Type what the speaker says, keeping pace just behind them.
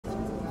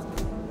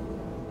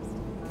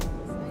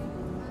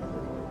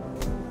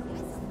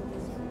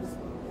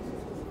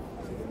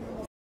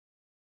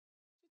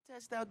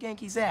Test out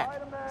Genki's app.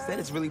 Spiderman. Said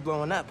it's really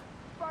blowing up.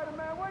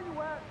 Spider-Man, where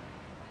you at?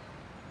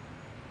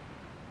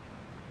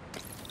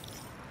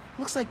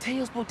 Looks like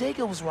Teo's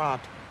bodega was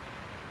robbed.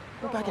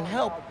 Hope I can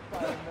help.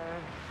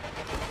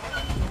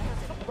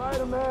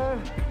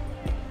 Spider-Man.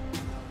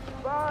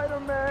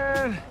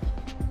 Spider-Man.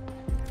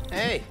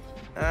 Hey,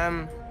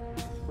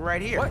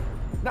 right here. What?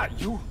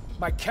 Not you.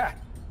 My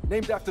cat.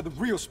 Named after the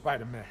real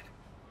Spider-Man.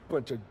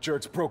 Bunch of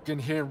jerks broke in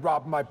here and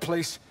robbed my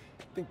place.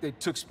 Think they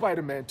took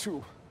Spider-Man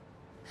too.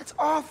 That's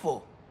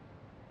awful.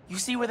 You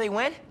see where they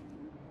went?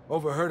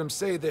 Overheard them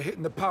say they're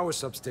hitting the power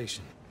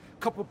substation.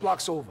 Couple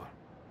blocks over.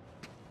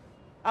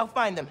 I'll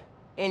find them.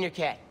 And your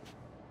cat.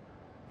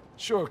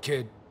 Sure,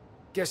 kid.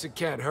 Guess it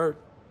can't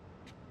hurt.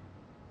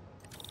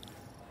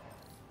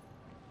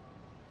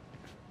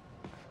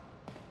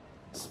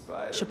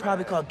 Should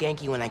probably call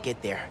Genki when I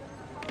get there.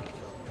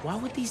 Why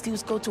would these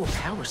dudes go to a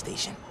power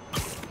station?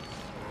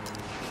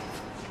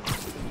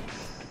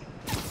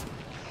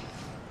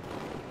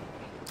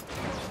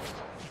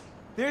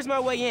 There's my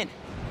way in.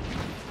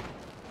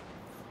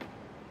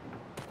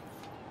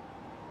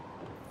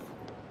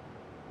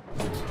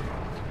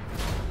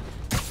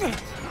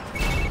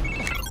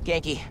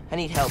 Genki, I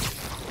need help.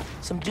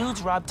 Some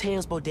dudes robbed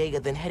Teo's bodega,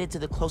 then headed to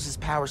the closest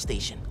power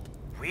station.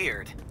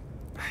 Weird.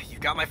 You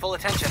got my full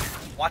attention.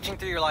 Watching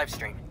through your live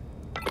stream.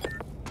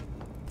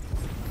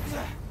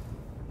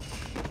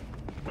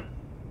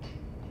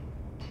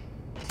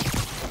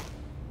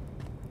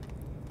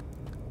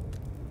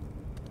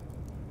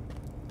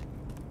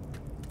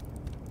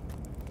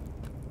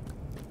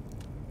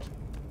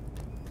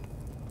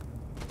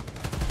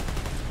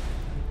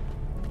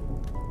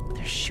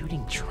 They're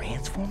shooting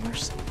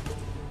transformers?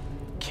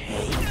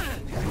 Okay.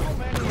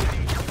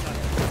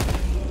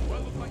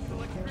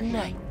 Good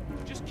night.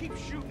 Just keep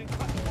shooting and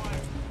cutting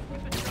wires.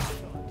 Get the job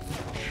done.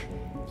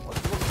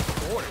 What's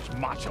with orders,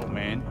 macho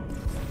man?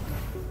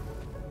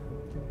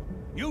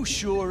 You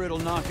sure it'll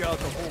knock out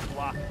the whole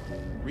block?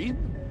 Read?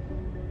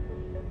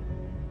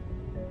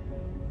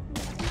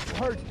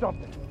 Heard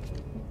something.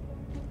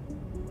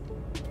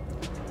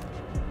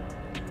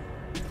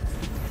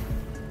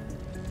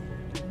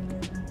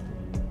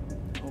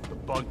 Hope the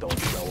bug don't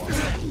show up.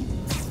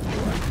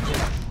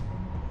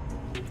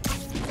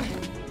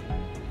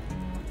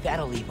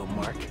 That'll leave a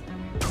mark.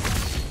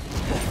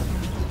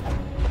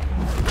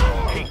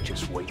 Ain't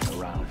just waiting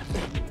around.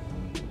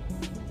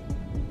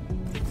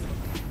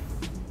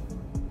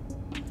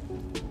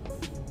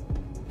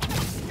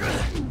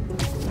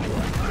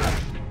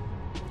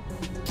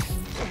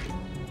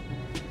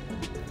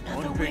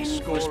 One big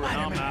score and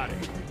I'm out of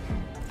here.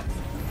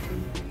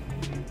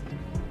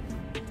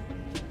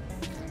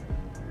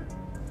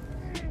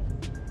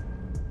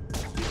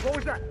 What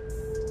was that?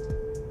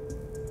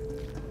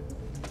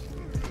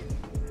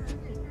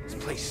 This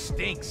place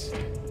stinks.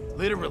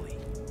 Literally.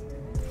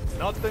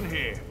 Nothing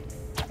here.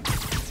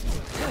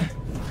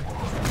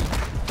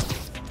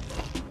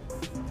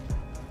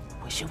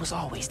 Wish it was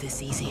always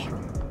this easy.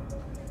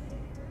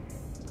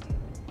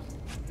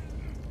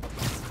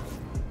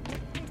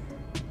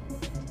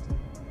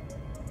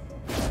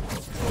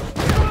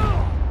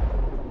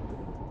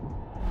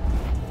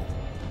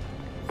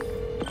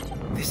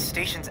 This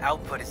station's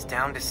output is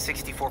down to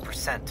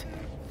 64%.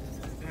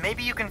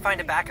 Maybe you can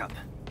find a backup.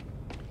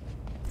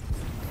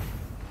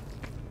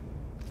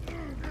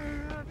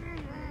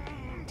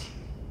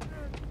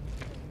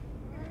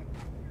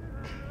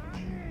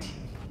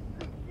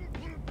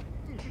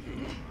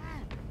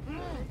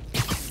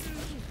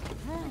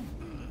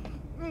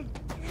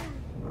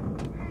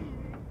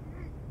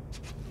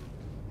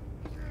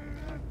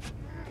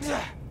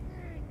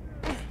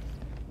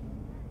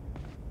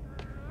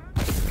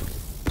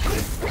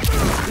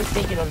 Good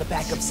thinking on the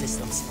backup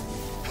systems.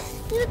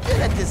 You're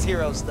good at this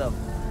hero stuff.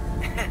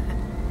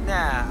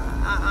 Nah,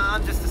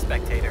 I'm just a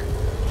spectator.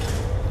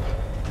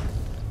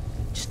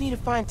 Just need to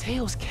find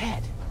Teo's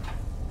cat.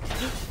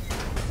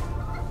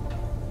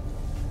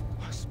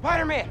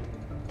 Spider-Man!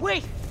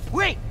 Wait!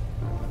 Wait!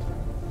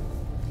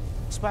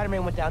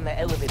 Spider-Man went down that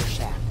elevator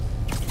shaft.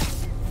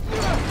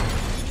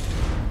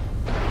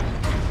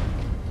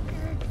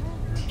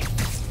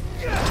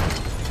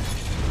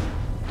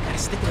 Gotta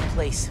stick it in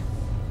place.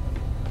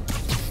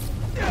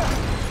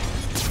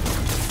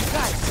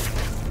 Guys!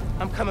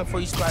 I'm coming for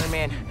you,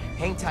 Spider-Man.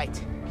 Hang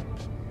tight.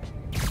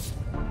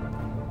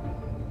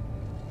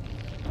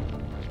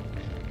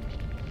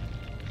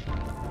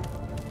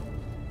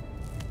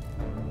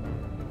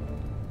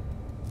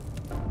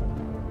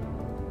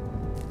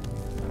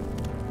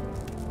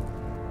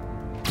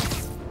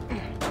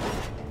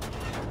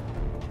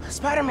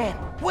 Spider-Man,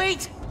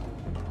 wait!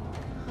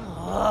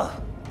 Ugh.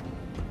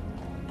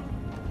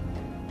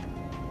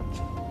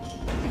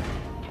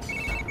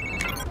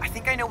 I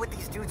think I know what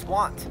these dudes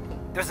want.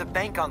 There's a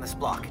bank on this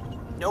block.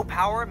 No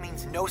power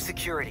means no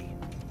security.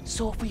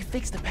 So if we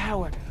fix the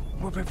power,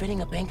 we're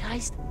preventing a bank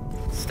heist?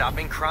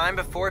 Stopping crime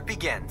before it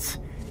begins.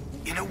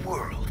 In a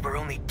world where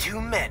only two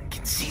men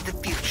can see the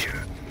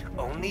future,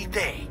 only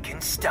they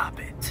can stop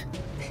it.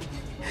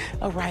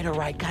 All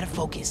right, gotta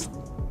focus.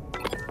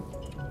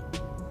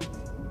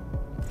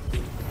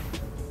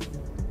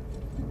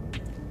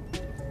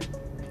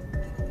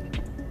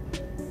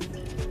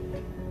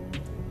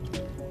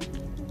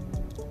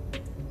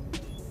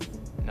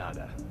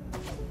 Nada.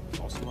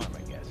 False alarm,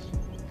 I guess.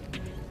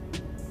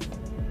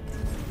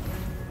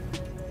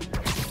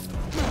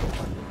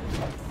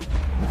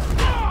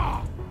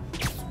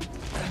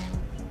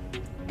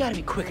 Gotta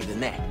be quicker than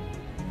that.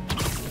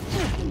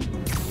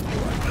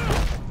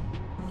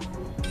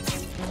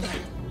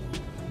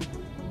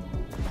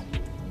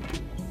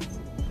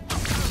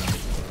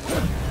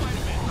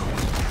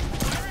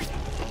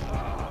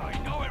 I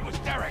know it was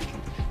Derek.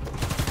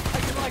 How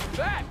you like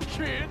that,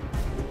 kid?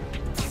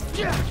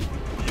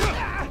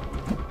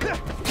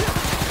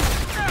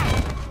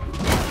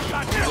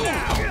 Got you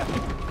now.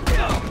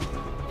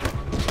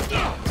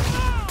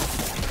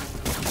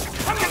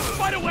 How can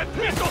Spiderweb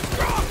be so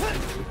strong?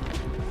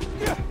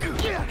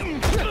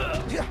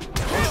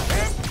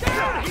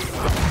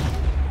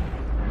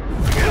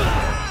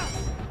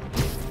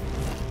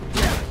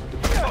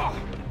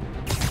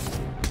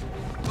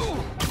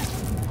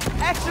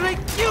 Actually,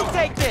 you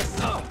take this!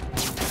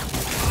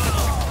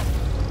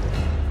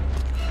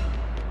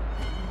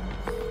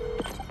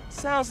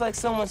 Sounds like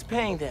someone's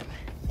paying them.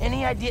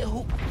 Any idea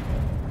who...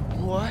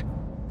 What?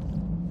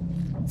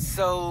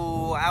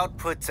 So,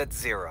 output's at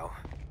 0.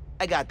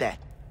 I got that.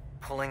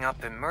 Pulling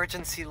up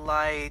emergency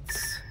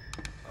lights.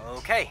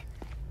 Okay.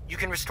 You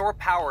can restore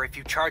power if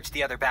you charge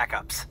the other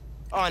backups.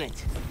 On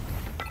it.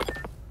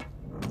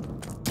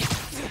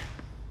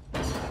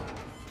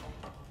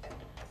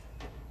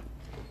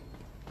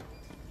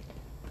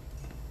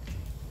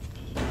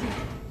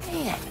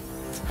 Man,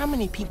 how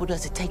many people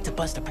does it take to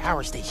bust a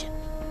power station?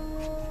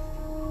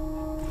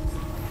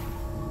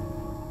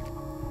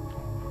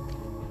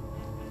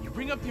 You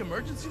bring up the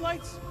emergency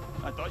lights?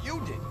 I thought you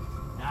did.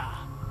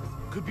 Nah.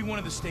 Could be one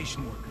of the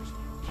station workers.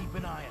 Keep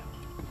an eye out.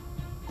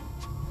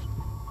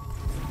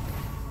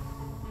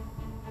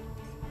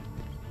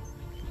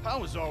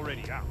 Power's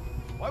already out.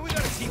 Why we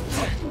gotta keep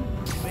running?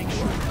 Make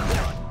sure it's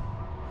done.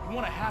 You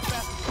want a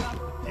half-assed job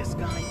with this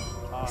guy?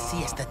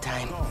 Siesta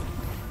time. No.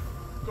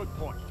 Good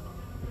point.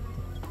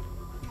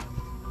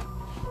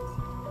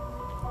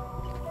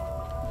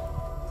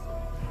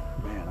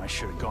 Man, I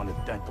should have gone to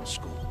dental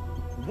school.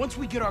 Once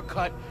we get our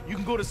cut, you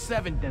can go to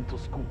 7 dental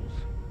schools.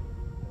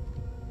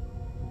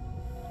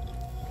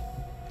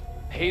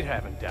 Hate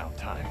having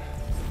downtime.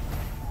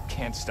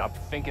 Can't stop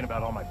thinking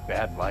about all my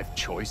bad life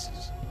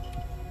choices.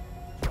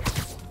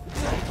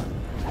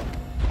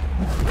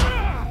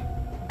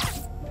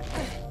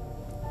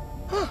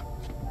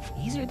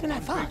 Easier than I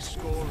thought.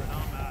 Score and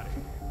I'm out of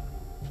here.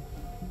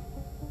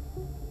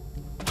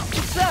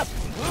 What's up?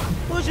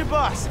 Who's your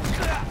boss?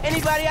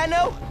 Anybody I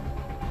know?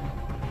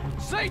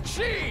 Say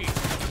cheese!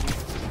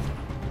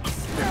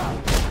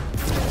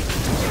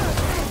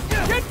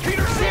 Get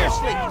Peter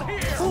seriously!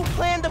 Who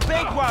planned the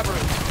bank robbery?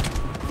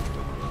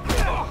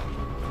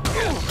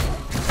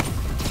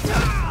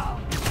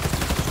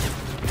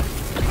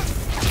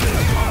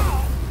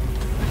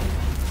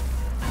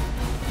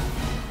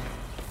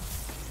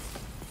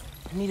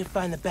 I need to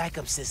find the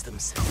backup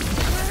systems.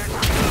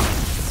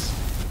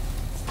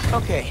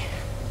 Okay,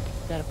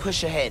 gotta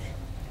push ahead.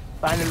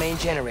 Find the main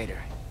generator,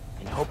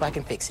 and hope I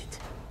can fix it.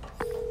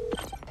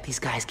 These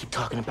guys keep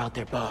talking about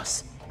their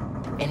boss.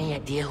 Any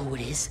idea who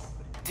it is?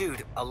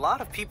 Dude, a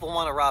lot of people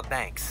want to rob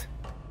banks.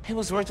 It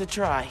was worth a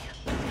try.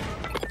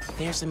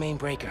 There's the main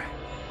breaker.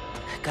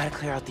 Gotta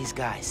clear out these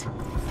guys.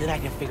 Then I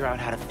can figure out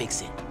how to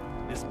fix it.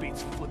 This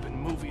beats flipping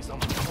movies on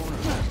the corner.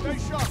 Stay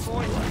sharp,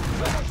 boys.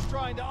 Someone's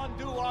trying to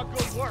undo our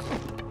good work.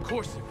 Of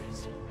course there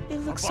is. It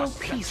looks so boss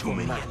has got peaceful too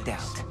many knocked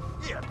enemies. out.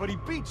 Yeah, but he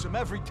beats them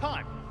every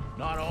time.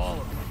 Not all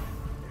of them.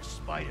 Their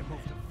spider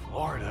moved to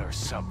Florida or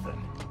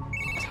something.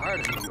 It's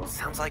hard to know.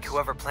 Sounds like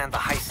whoever planned the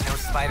heist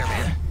knows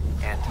Spider-Man.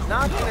 And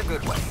not in a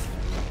good way.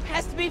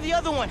 Has to be the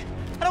other one.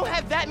 I don't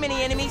have that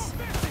many enemies.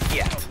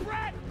 Yet.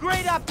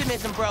 Great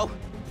optimism, bro.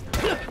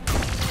 Grab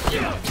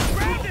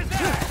his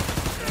ass!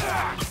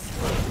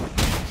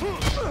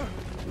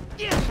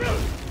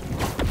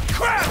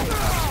 Crap!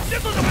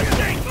 This was a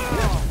mistake!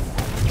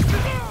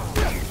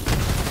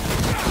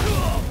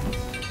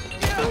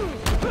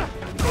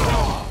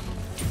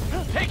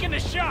 Taking the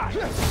shot!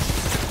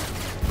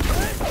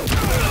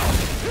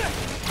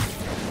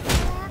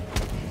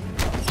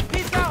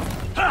 Peace out.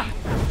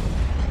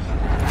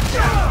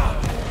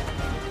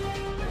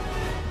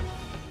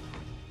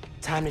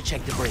 Time to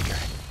check the breaker.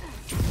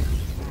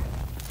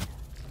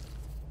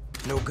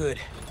 No good.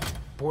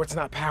 Board's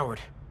not powered.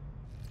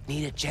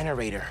 Need a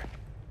generator.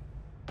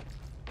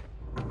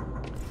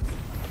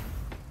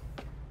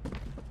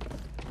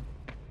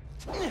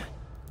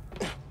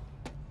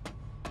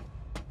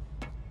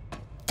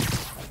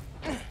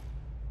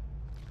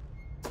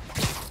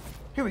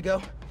 Here we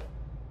go.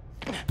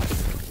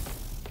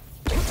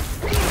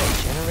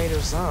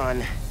 Generator's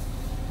on.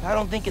 I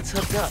don't think it's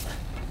hooked up.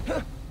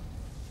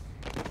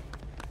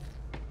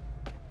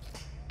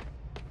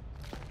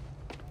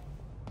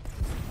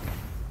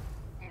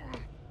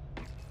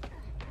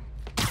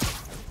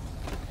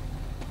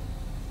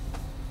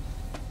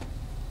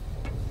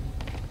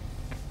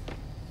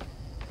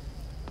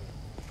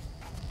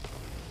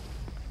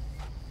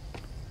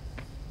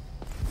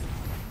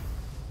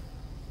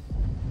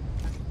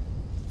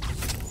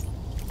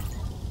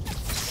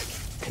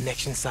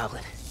 Connection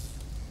solid.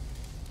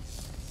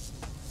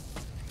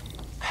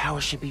 Power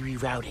should be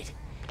rerouted.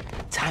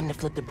 Time to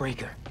flip the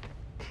breaker.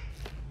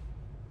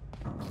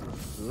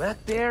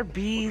 Let there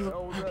be... What the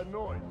hell was that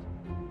noise?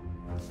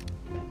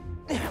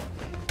 Hey,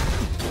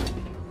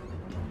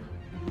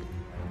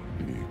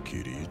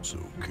 kitty, it's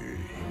okay.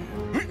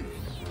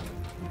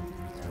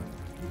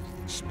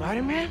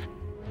 Spider-Man?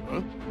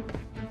 Huh?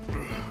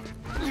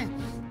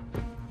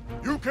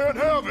 You can't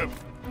have him!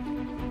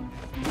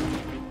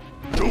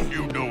 Don't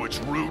you know it's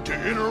rude to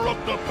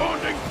interrupt the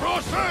bonding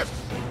process?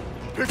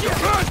 It's a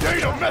bad day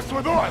to mess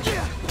with us!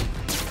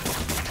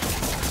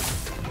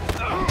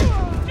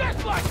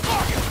 Just like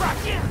Morgan back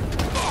here!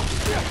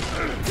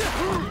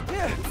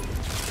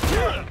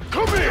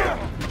 Come here!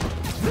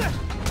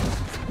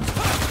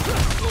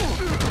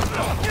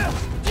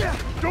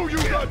 Don't you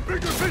got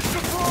bigger fish to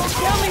fry?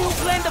 Tell me who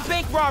planned the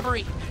bank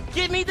robbery.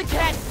 Give me the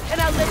cat,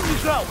 and I'll let you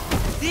go.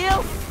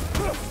 Deal?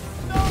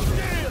 No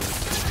deal!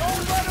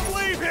 Don't let him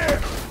leave here!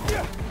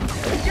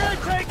 He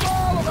can't take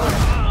all of us!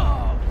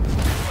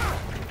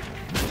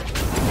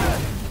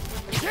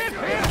 Get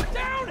him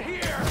down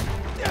here!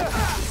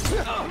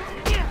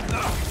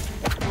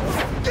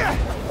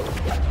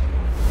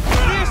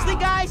 Seriously,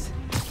 guys?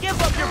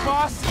 Give up your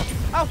boss.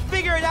 I'll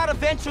figure it out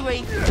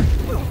eventually.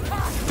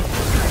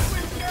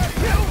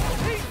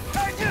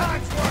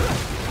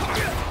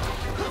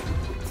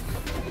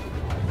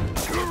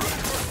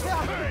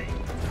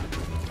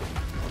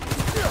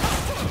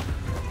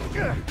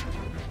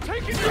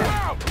 Taking you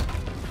out!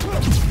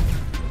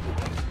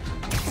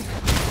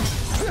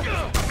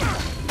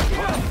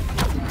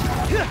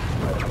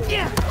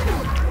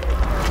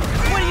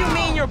 What do you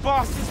mean your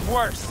boss is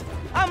worse?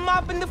 I'm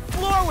mopping the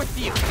floor with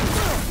you.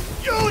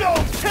 You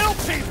don't kill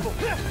people!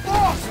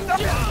 Boss!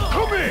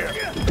 Come here!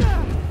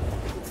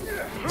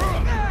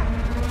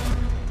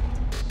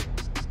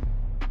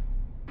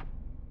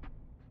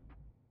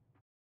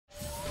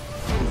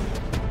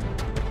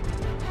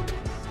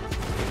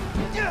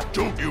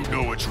 Don't you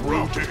know it's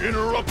rude to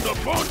interrupt the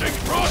bonding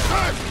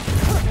process?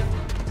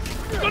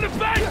 Gonna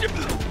bash you!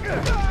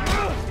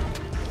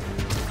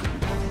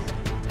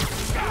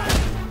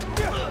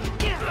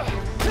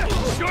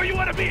 Sure you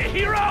want to be a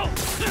hero?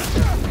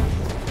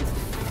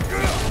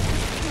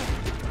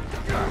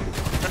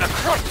 Gonna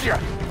crush you!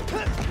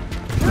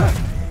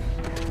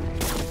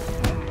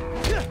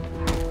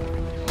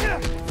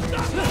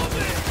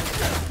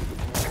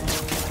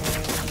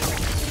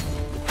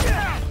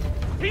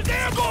 He's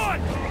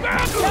airborne!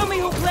 Tell me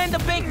who planned the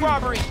bank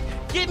robbery.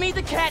 Give me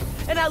the cat,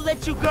 and I'll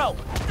let you go.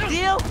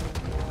 Deal?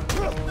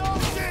 No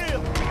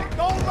deal!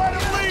 Don't let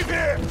him leave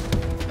here!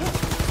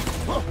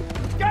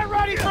 Get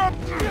ready for...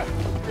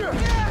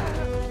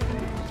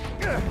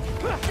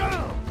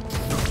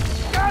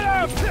 Got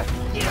him!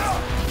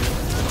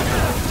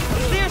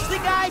 Seriously,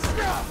 guys?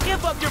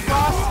 Give up your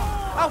boss.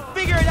 I'll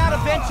figure it out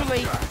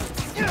eventually.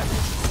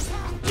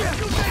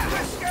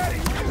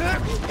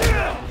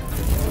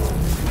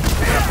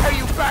 I'll pay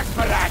you back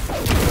for that!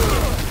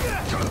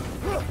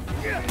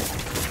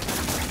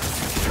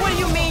 What do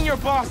you mean your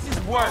boss is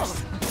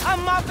worse?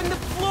 I'm mopping the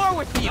floor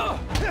with you.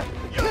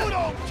 You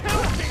don't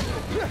kill people!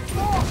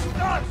 Boss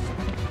does!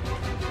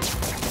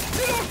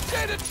 You don't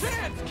stand a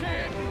chance,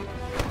 kid!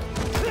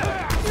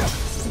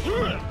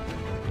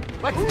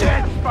 Let's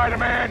dance,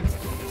 Spider-Man!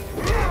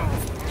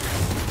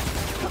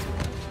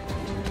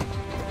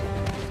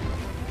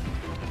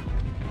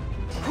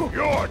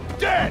 You're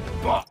dead,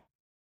 boss!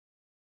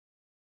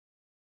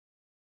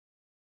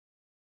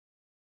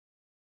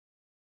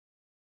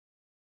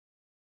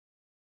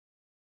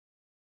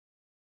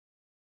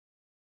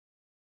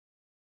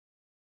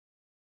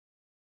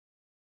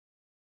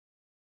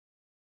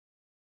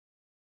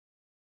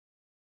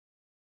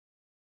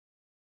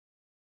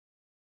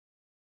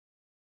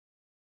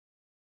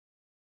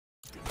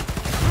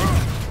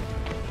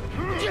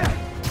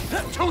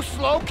 Too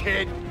slow,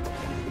 kid!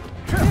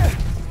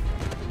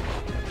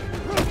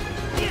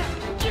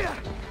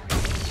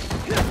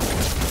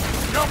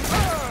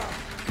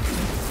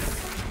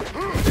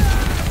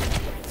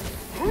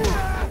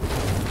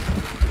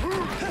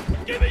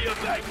 Give me your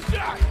best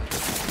shot!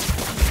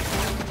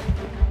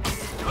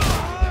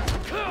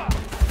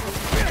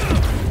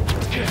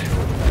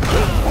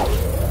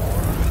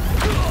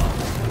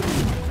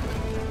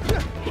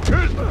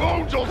 His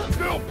bones will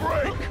still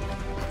break!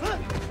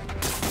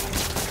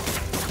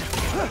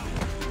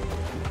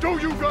 Do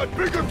you got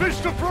bigger fish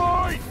to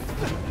fry?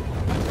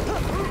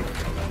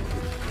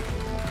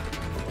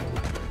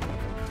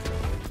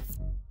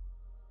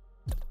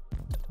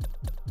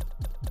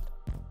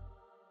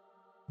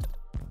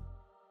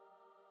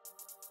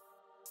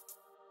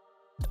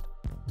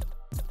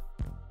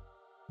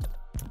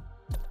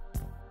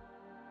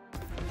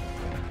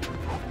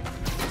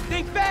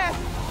 Think fast.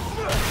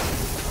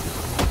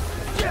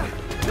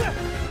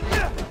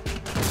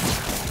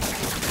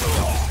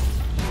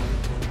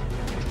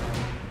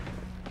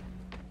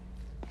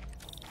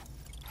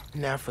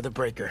 Now for the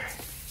breaker.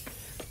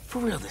 For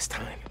real this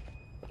time.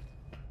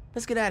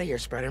 Let's get out of here,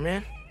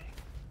 Spider-Man.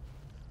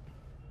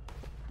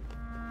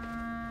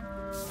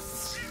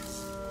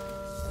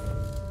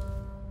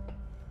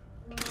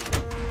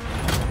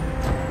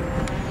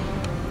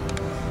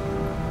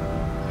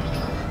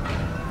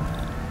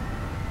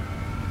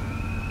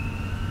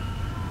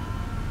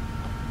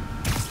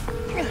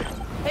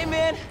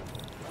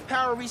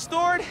 power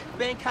restored,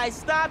 bank heist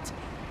stopped,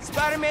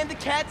 Spider-Man the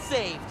cat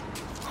saved.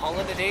 All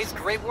in a day's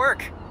great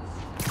work.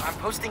 I'm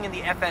posting in the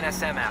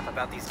FNSM app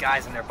about these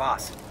guys and their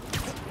boss.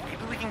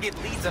 Maybe we can get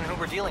leads on who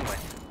we're dealing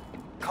with.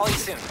 Call you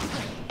soon.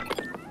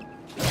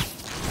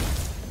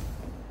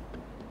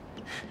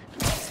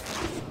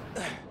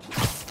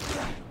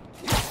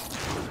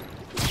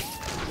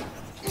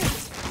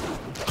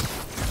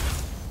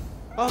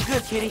 All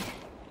good, kitty.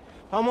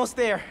 Almost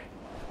there.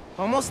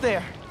 Almost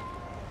there.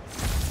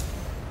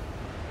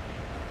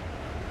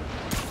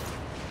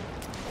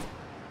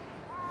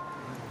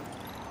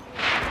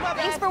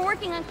 Thanks for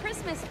working on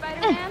Christmas,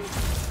 Spider-Man.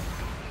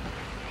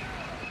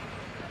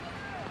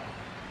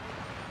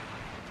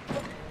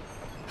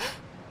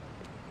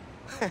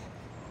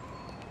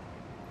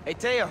 Hey,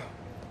 Teo.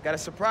 Got a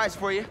surprise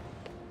for you.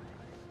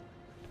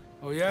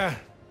 Oh, yeah?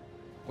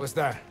 What's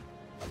that?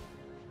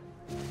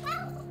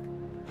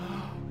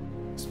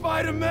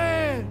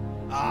 Spider-Man!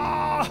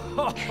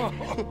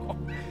 Oh!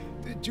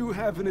 Did you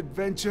have an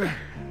adventure?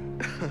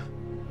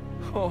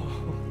 Oh,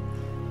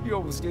 you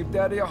almost gave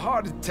Daddy a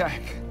heart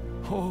attack.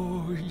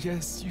 Oh,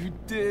 yes, you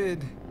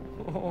did.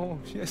 Oh,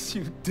 yes,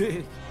 you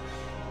did.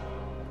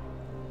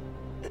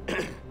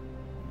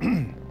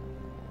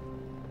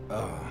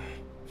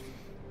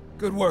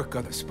 Good work,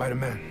 other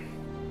Spider-Man.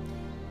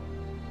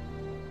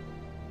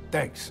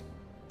 Thanks.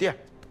 Yeah.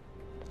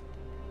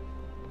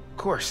 Of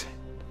course.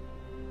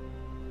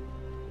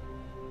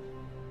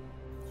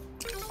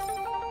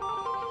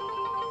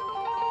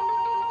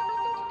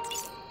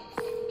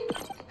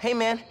 Hey,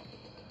 man.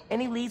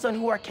 Any leads on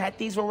who our cat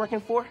thieves were working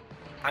for?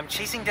 I'm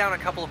chasing down a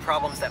couple of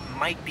problems that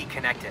might be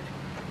connected.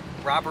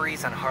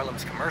 Robberies on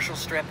Harlem's commercial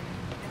strip,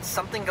 and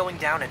something going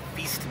down at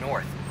Feast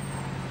North.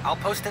 I'll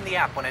post in the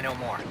app when I know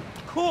more.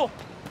 Cool.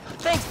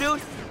 Thanks,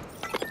 dude.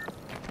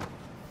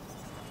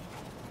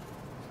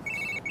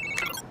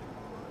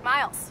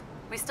 Miles,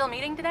 we still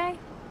meeting today?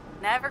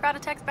 Never got a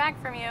text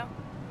back from you.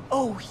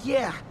 Oh,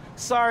 yeah.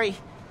 Sorry.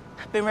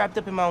 I've been wrapped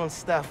up in my own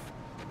stuff.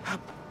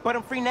 But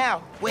I'm free now.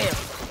 Where?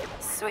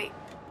 Sweet.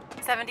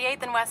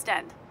 78th and West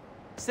End.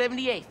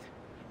 78th.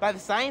 By the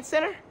Science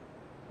Center?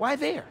 Why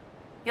there?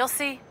 You'll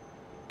see.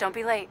 Don't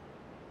be late.